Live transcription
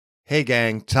Hey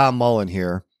gang, Tom Mullen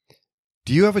here.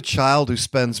 Do you have a child who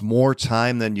spends more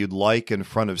time than you'd like in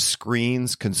front of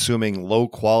screens consuming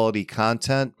low-quality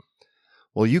content?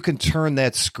 Well, you can turn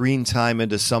that screen time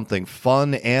into something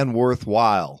fun and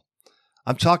worthwhile.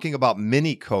 I'm talking about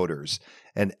Mini Coders,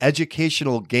 an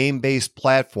educational game-based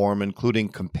platform including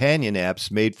companion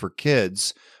apps made for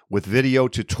kids with video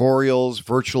tutorials,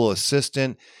 virtual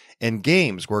assistant, and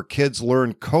games where kids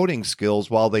learn coding skills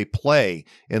while they play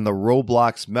in the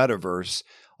Roblox metaverse,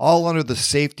 all under the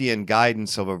safety and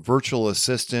guidance of a virtual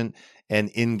assistant and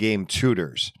in-game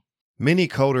tutors. Mini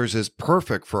Coders is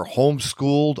perfect for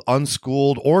homeschooled,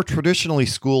 unschooled, or traditionally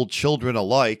schooled children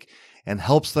alike and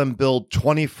helps them build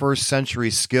 21st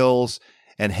century skills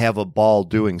and have a ball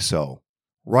doing so.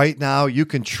 Right now, you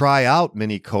can try out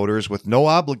Mini Coders with no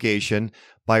obligation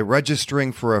by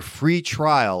registering for a free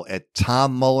trial at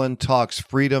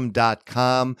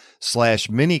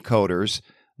tommullentalksfreedom.com/minicoders.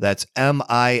 That's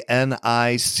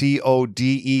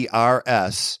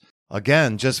MINICODERS.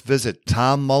 Again, just visit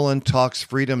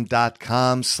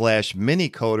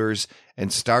tommullentalksfreedom.com/minicoders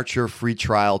and start your free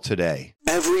trial today.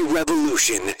 Every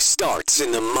revolution starts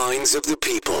in the minds of the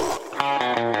people.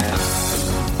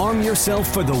 Arm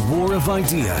yourself for the war of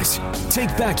ideas. Take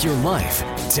back your life.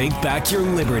 Take back your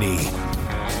liberty.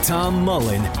 Tom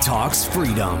Mullen Talks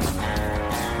Freedom.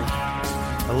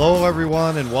 Hello,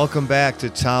 everyone, and welcome back to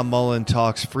Tom Mullen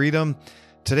Talks Freedom.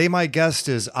 Today, my guest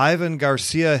is Ivan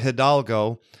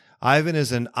García-Hidalgo. Ivan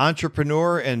is an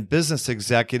entrepreneur and business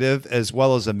executive, as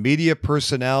well as a media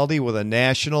personality with a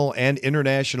national and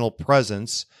international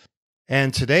presence.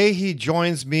 And today he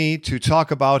joins me to talk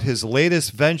about his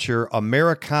latest venture,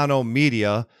 Americano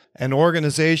Media, an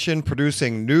organization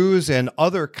producing news and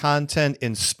other content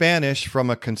in Spanish from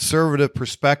a conservative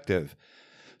perspective.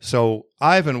 So,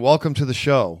 Ivan, welcome to the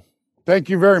show. Thank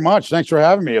you very much. Thanks for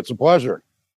having me. It's a pleasure.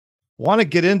 Want to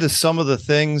get into some of the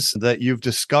things that you've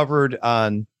discovered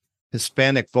on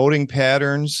Hispanic voting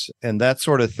patterns and that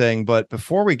sort of thing. But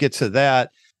before we get to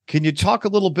that, can you talk a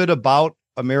little bit about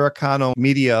Americano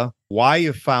Media, why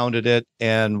you founded it,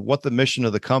 and what the mission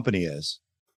of the company is?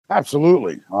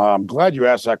 Absolutely. I'm glad you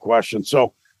asked that question.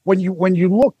 So when you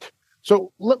looked,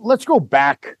 so let's go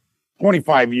back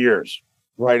 25 years,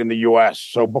 right, in the U.S.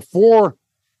 So before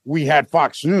we had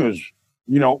Fox News,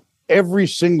 every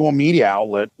single media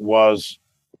outlet was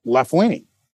left-leaning,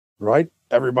 right?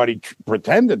 Everybody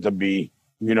pretended to be,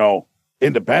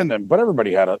 independent, but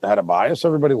everybody had a bias.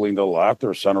 Everybody leaned to the left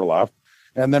or center left.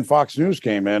 And then Fox News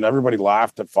came in. Everybody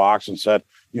laughed at Fox and said,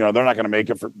 they're not going to make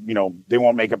it for, they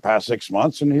won't make it past 6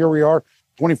 months. And here we are,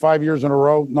 25 years in a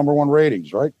row, number one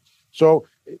ratings, right? So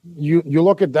you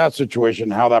look at that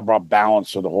situation, how that brought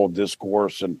balance to the whole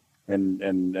discourse and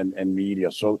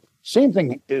media. So same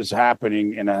thing is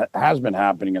happening and has been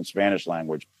happening in Spanish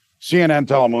language. CNN,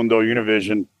 Telemundo,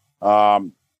 Univision are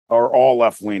all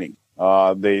left leaning.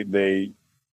 They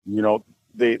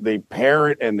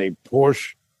parrot and they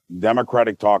push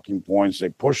Democratic talking points. They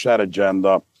push that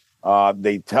agenda.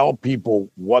 They tell people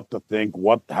what to think,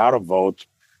 how to vote.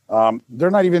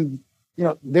 They're not even,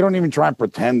 they don't even try and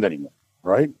pretend anymore,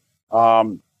 right?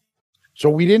 So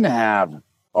we didn't have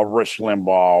a Rush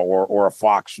Limbaugh or a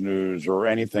Fox News or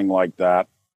anything like that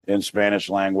in Spanish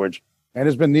language, and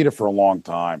it's been needed for a long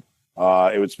time.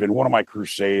 It's been one of my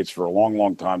crusades for a long,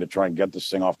 long time to try and get this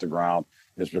thing off the ground.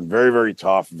 It's been very, very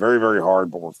tough, very, very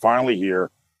hard, but we're finally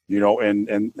here.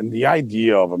 And the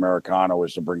idea of Americano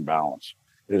is to bring balance,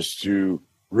 is to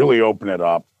really open it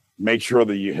up, make sure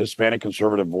the Hispanic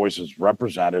conservative voice is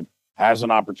represented, has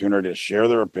an opportunity to share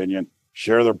their opinion,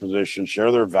 share their position,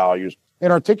 share their values,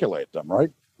 and articulate them,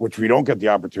 right? Which we don't get the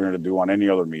opportunity to do on any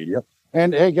other media.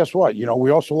 And hey, guess what? We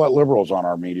also let liberals on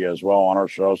our media as well, on our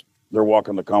shows. They're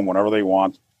welcome to come whenever they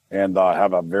want and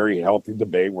have a very healthy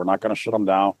debate. We're not going to shut them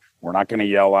down. We're not going to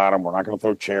yell at them. We're not going to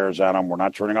throw chairs at them. We're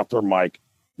not turning off their mic.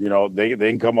 They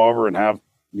can come over and have,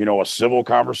 a civil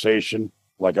conversation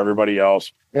like everybody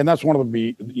else. And that's one of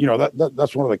the,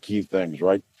 that's one of the key things,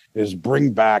 right? Is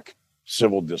bring back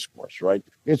civil discourse, right?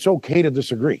 It's okay to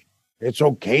disagree. It's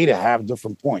okay to have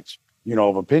different points,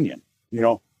 of opinion,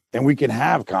 and we can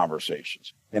have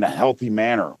conversations in a healthy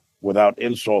manner without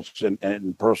insults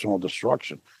and personal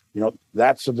destruction.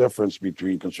 That's the difference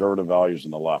between conservative values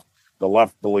and the left. The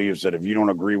left believes that if you don't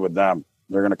agree with them,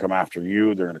 they're going to come after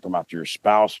you. They're going to come after your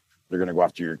spouse. They're going to go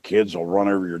after your kids. They'll run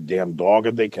over your damn dog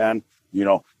if they can.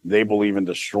 They believe in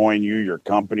destroying you, your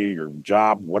company, your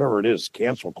job, whatever it is,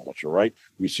 cancel culture, right?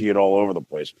 We see it all over the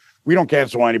place. We don't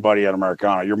cancel anybody at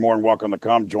Americano. You're more than welcome to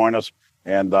come join us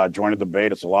and join a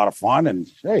debate. It's a lot of fun. And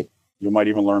hey, you might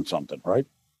even learn something, right?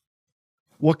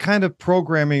 What kind of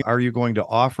programming are you going to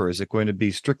offer? Is it going to be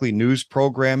strictly news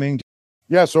programming?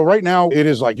 Yeah, so right now it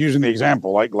is like using the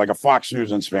example, like a Fox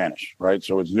News in Spanish, right?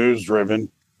 So it's news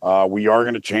driven. We are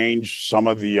going to change some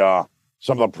of the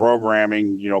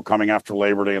programming, coming after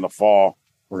Labor Day in the fall.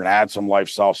 We're going to add some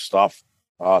lifestyle stuff,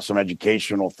 some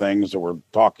educational things that we're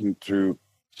talking to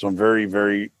some very,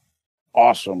 very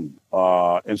awesome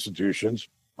institutions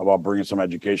about bringing some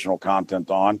educational content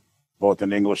on, both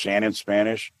in English and in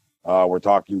Spanish. We're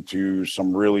talking to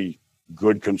some really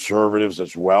good conservatives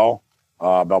as well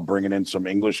about bringing in some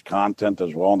English content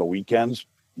as well on the weekends,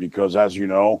 because as you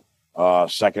know,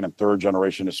 second and third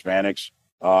generation Hispanics,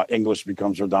 English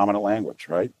becomes their dominant language,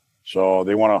 right? So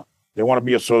they want to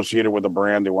be associated with the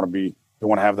brand. They want to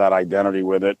have that identity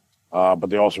with it,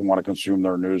 but they also want to consume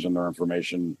their news and their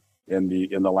information in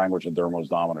the language that they're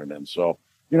most dominant in. So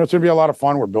it's going to be a lot of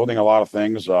fun. We're building a lot of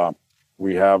things.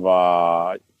 We have.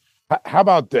 How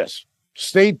about this?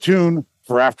 Stay tuned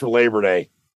for after Labor Day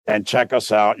and check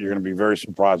us out. You're going to be very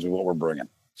surprised with what we're bringing.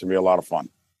 It's going to be a lot of fun.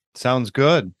 Sounds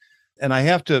good. And I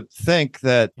have to think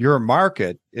that your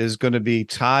market is going to be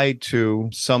tied to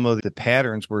some of the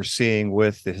patterns we're seeing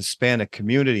with the Hispanic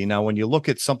community. Now, when you look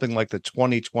at something like the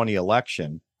 2020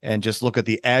 election and just look at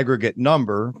the aggregate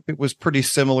number, it was pretty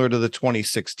similar to the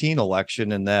 2016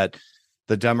 election in that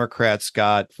the Democrats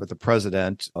got for the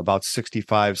president about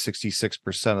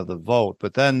 66% of the vote.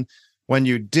 But then when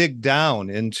you dig down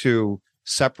into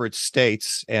separate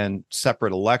states and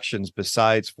separate elections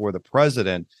besides for the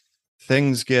president,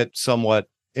 things get somewhat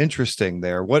interesting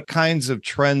there. What kinds of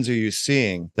trends are you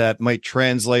seeing that might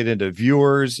translate into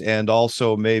viewers and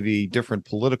also maybe different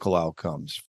political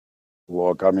outcomes?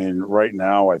 Look, I mean, right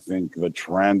now, I think the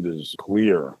trend is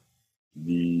clear.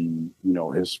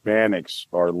 Hispanics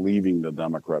are leaving the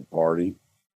Democrat Party.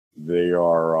 They're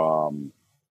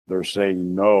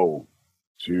saying no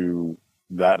to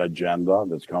that agenda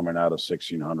that's coming out of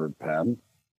 1600 Penn.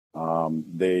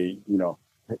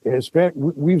 Hispanic,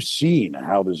 we've seen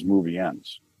how this movie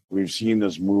ends. We've seen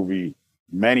this movie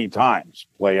many times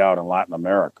play out in Latin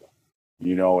America.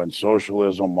 And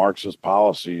socialism, Marxist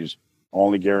policies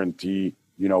only guarantee,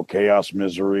 chaos,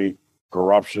 misery,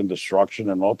 corruption, destruction,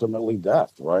 and ultimately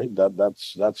death, right?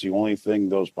 That's the only thing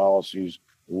those policies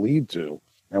lead to.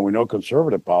 And we know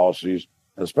conservative policies,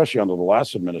 especially under the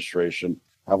last administration,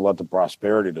 have led to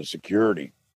prosperity, to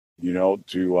security,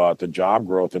 to job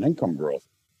growth and income growth.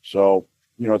 So,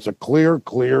 it's a clear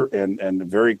and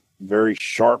very, very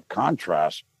sharp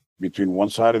contrast between one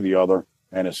side and the other,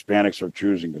 and Hispanics are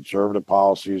choosing conservative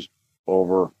policies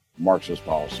over Marxist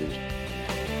policies.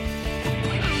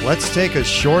 Let's take a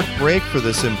short break for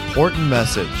this important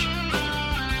message.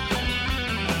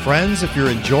 Friends, if you're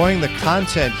enjoying the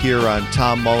content here on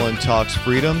Tom Mullen Talks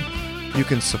Freedom, you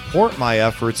can support my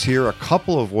efforts here a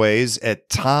couple of ways at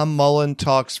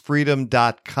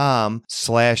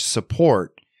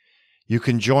tommullentalksfreedom.com/support. You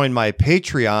can join my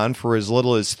Patreon for as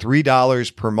little as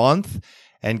 $3 per month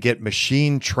and get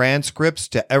machine transcripts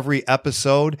to every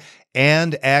episode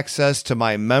and access to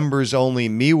my members-only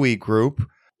MeWe group,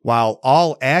 while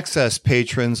all access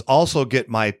patrons also get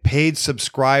my paid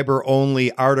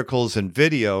subscriber-only articles and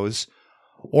videos.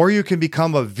 Or you can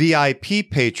become a VIP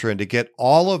patron to get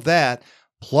all of that,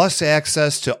 plus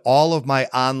access to all of my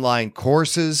online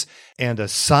courses and a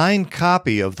signed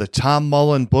copy of the Tom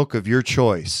Mullen book of your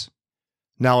choice.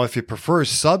 Now, if you prefer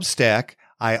Substack,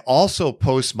 I also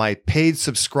post my paid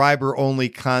subscriber-only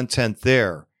content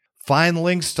there. Find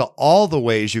links to all the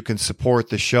ways you can support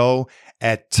the show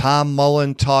at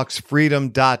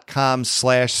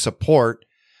tommullentalksfreedom.com/support.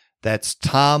 That's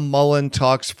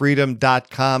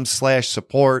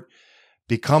tommullentalksfreedom.com/support.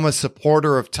 Become a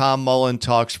supporter of Tom Mullen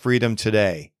Talks Freedom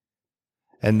today.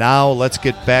 And now let's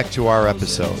get back to our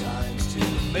episode.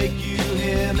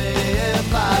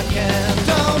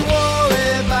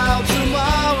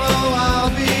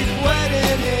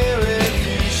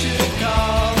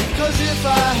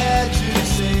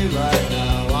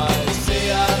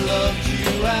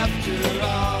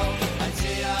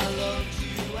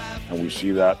 And we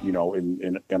see that,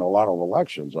 in a lot of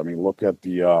elections. I mean, look at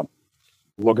the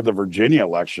Virginia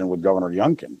election with Governor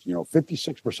Youngkin.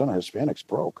 56% of Hispanics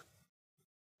broke.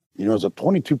 It was a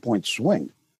 22-point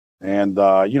swing, and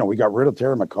we got rid of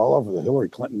Terry McAuliffe of the Hillary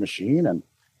Clinton machine,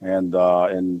 and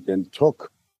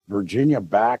took Virginia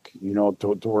back,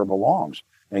 to where it belongs,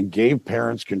 and gave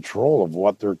parents control of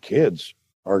what their kids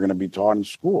are going to be taught in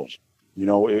schools.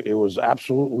 It was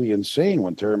absolutely insane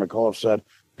when Terry McAuliffe said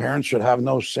parents should have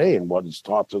no say in what is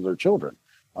taught to their children.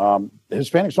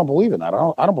 Hispanics don't believe in that.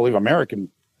 I don't believe American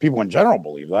people in general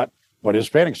believe that, but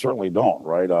Hispanics certainly don't,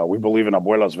 right? We believe in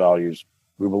abuela's values.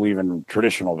 We believe in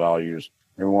traditional values.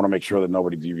 and we want to make sure that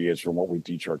nobody deviates from what we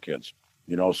teach our kids.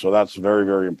 So that's very,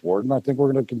 very important. I think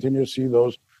we're going to continue to see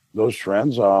those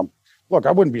trends. Look,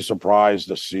 I wouldn't be surprised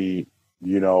to see,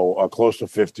 a close to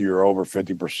 50 or over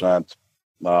 50%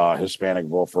 Hispanic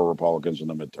vote for Republicans in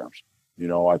the midterms.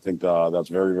 I think that's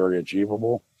very, very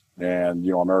achievable. And,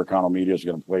 Americano media is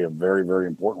going to play a very, very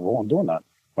important role in doing that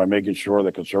by making sure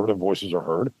that conservative voices are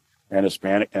heard and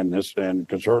Hispanic and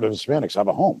conservative Hispanics have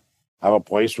a home, have a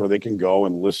place where they can go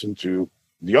and listen to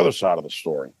the other side of the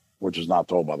story, which is not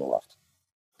told by the left.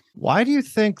 Why do you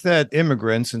think that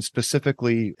immigrants, and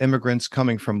specifically immigrants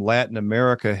coming from Latin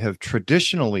America, have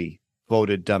traditionally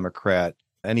voted Democrat?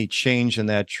 Any change in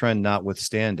that trend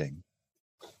notwithstanding?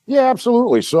 Yeah,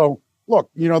 absolutely. So, look,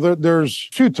 there's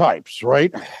two types,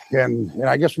 right? And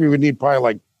I guess we would need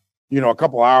probably a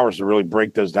couple hours to really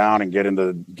break this down and get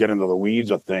into the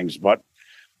weeds of things. But,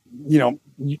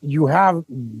 you have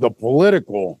the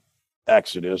political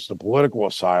exodus, the political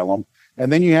asylum,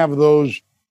 and then you have those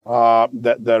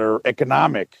that are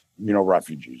economic,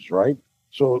 refugees, right?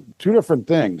 So two different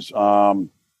things.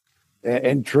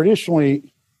 And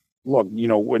traditionally, look,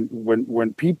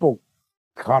 when people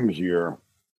come here,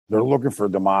 they're looking for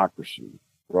democracy,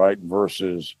 right?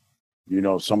 Versus,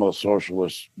 some of the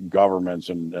socialist governments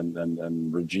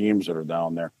and regimes that are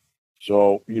down there.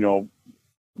 So,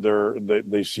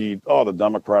 they see, the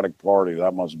Democratic Party,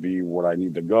 that must be what I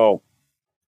need to go.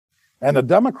 And the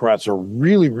Democrats are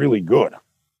really, really good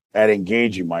at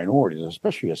engaging minorities,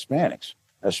 especially Hispanics,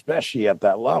 especially at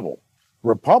that level.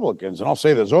 Republicans, and I'll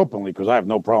say this openly because I have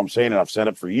no problem saying it. I've said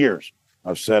it for years.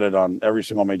 I've said it on every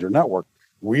single major network.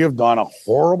 We have done a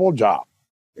horrible job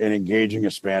in engaging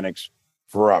Hispanics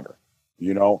forever.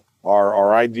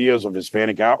 Our ideas of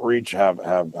Hispanic outreach have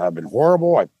been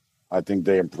horrible. I think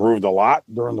they improved a lot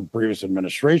during the previous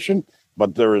administration,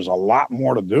 but there is a lot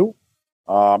more to do.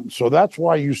 So that's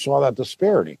why you saw that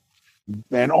disparity.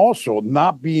 And also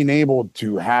not being able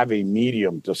to have a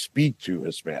medium to speak to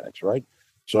Hispanics, right?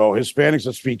 So Hispanics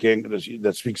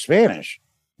that speak Spanish,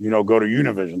 go to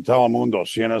Univision, Telemundo,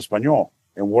 CNN Español,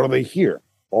 and what do they hear?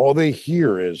 All they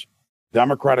hear is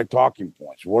Democratic talking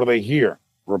points. What do they hear?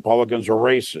 Republicans are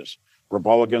racist.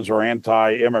 Republicans are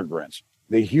anti-immigrants.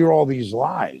 They hear all these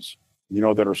lies,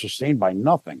 that are sustained by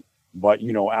nothing but,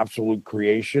 absolute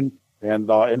creation and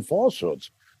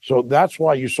falsehoods. So that's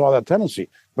why you saw that tendency.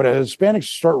 But as Hispanics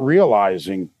start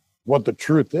realizing what the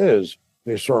truth is,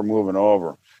 they start moving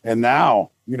over. And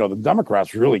now, the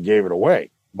Democrats really gave it away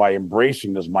by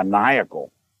embracing this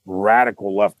maniacal,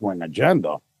 radical left-wing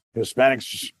agenda.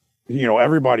 Hispanics,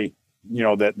 everybody,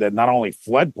 that not only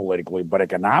fled politically, but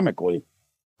economically,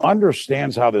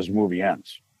 understands how this movie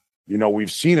ends.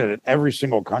 We've seen it in every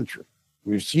single country.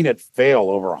 We've seen it fail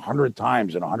over 100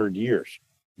 times in 100 years,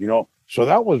 So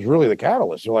that was really the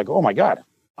catalyst. They're like, oh, my God,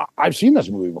 I've seen this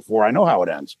movie before. I know how it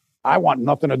ends. I want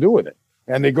nothing to do with it.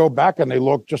 And they go back and they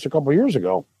look just a couple of years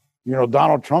ago,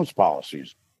 Donald Trump's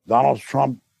policies, Donald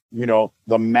Trump, the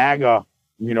MAGA,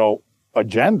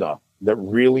 agenda that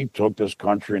really took this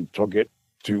country and took it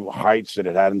to heights that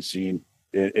it hadn't seen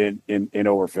in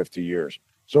over 50 years.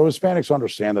 So Hispanics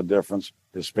understand the difference.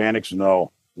 Hispanics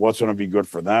know what's going to be good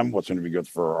for them, what's going to be good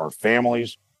for our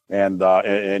families, and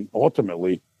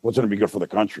ultimately what's going to be good for the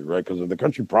country, right? Because if the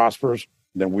country prospers,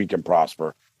 then we can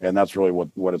prosper. And that's really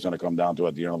what it's going to come down to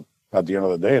at the end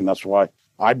of the day. And that's why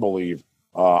I believe,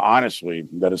 honestly,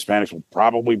 that Hispanics will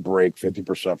probably break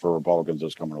 50% for Republicans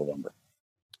this coming November.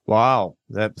 Wow,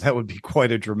 that would be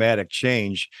quite a dramatic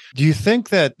change. Do you think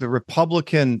that the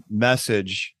Republican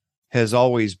message has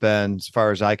always been, as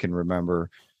far as I can remember,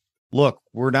 look,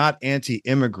 we're not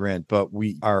anti-immigrant, but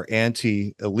we are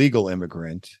anti-illegal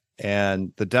immigrant.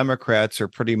 And the Democrats are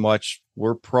pretty much,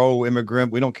 we're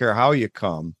pro-immigrant. We don't care how you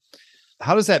come.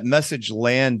 How does that message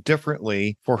land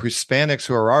differently for Hispanics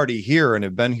who are already here and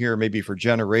have been here maybe for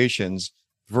generations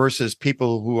versus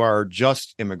people who are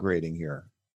just immigrating here?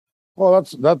 Well,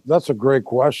 that's a great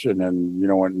question, and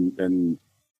and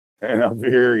a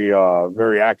very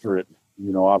very accurate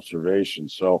observation.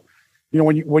 So,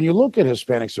 when you look at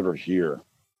Hispanics that are here,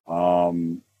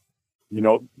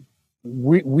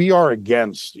 we are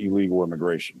against illegal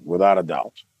immigration without a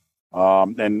doubt,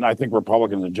 and I think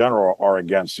Republicans in general are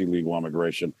against illegal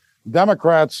immigration.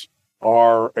 Democrats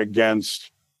are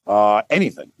against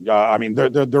anything. I mean,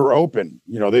 they're open.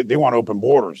 They want open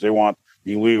borders. They want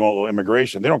illegal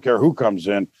immigration. They don't care who comes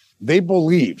in. They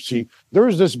believe. See,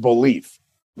 there's this belief,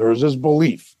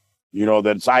 that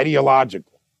it's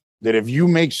ideological, that if you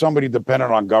make somebody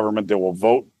dependent on government, they will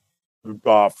vote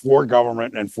for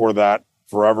government and for that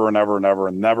forever and ever and ever,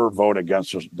 and never vote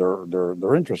against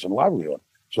their interests and livelihood.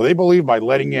 So they believe by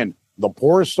letting in the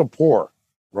poorest of poor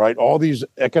right? All these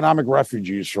economic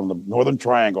refugees from the Northern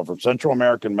Triangle, from Central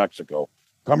America and Mexico,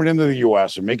 coming into the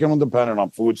U.S. and making them dependent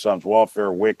on food stamps,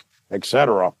 welfare, WIC, et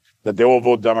cetera, that they will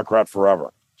vote Democrat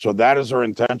forever. So that is their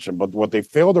intention. But what they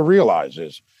fail to realize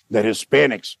is that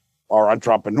Hispanics are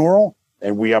entrepreneurial,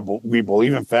 and we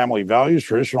believe in family values,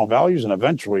 traditional values, and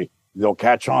eventually they'll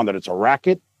catch on that it's a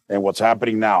racket. And what's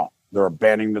happening now, they're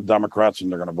abandoning the Democrats and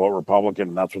they're going to vote Republican,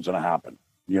 and that's what's going to happen,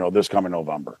 this coming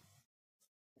November.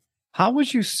 How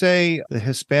would you say the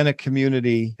Hispanic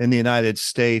community in the United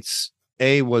States,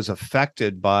 was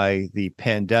affected by the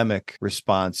pandemic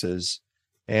responses,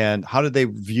 and how did they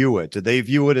view it? Did they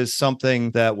view it as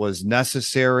something that was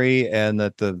necessary and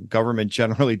that the government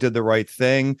generally did the right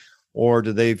thing? Or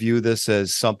do they view this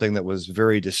as something that was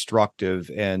very destructive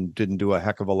and didn't do a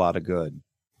heck of a lot of good?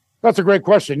 That's a great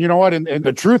question. You know what? And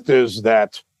the truth is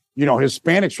that,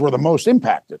 Hispanics were the most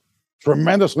impacted,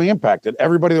 tremendously impacted.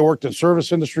 Everybody that worked in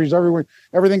service industries,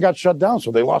 everything got shut down.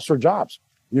 So they lost their jobs.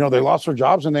 They lost their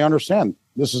jobs, and they understand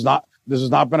this is not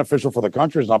beneficial for the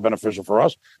country. It's not beneficial for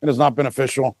us, and it's not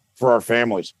beneficial for our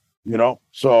families,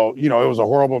 So, it was a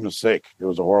horrible mistake. It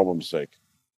was a horrible mistake.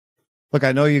 Look,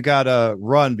 I know you got to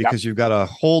run because You've got a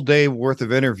whole day worth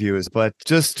of interviews, but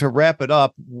just to wrap it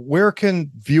up, where can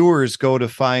viewers go to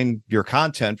find your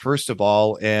content, first of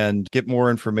all, and get more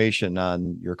information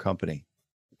on your company?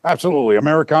 Absolutely.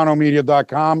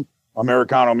 AmericanoMedia.com,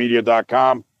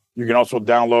 AmericanoMedia.com. You can also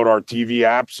download our TV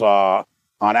apps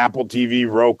on Apple TV,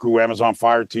 Roku, Amazon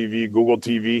Fire TV, Google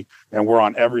TV, and we're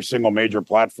on every single major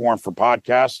platform for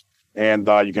podcasts. And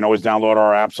you can always download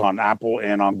our apps on Apple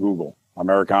and on Google.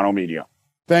 Americano Media.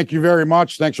 Thank you very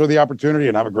much. Thanks for the opportunity,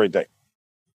 and have a great day.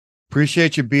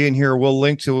 Appreciate you being here. We'll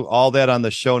link to all that on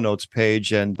the show notes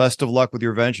page, and best of luck with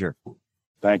your venture.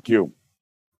 Thank you.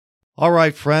 All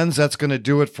right, friends, that's going to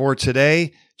do it for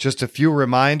today. Just a few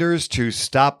reminders to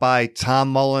stop by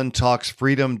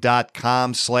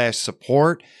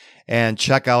TomMullenTalksFreedom.com/support and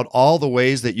check out all the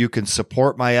ways that you can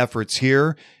support my efforts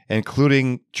here,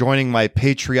 including joining my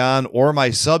Patreon or my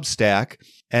Substack.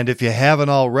 And if you haven't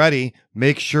already,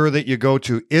 make sure that you go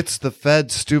to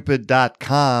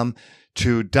itsthefedstupid.com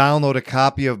to download a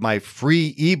copy of my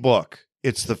free ebook,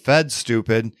 It's the Fed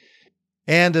Stupid.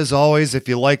 And as always, if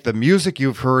you like the music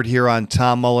you've heard here on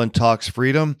Tom Mullen Talks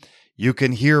Freedom, you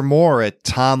can hear more at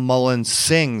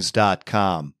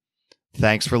TomMullenSings.com.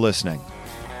 Thanks for listening.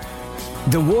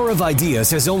 The war of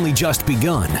ideas has only just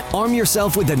begun. Arm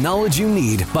yourself with the knowledge you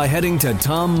need by heading to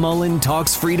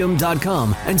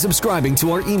TomMullenTalksFreedom.com and subscribing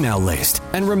to our email list.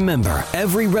 And remember,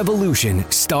 every revolution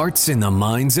starts in the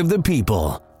minds of the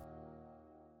people.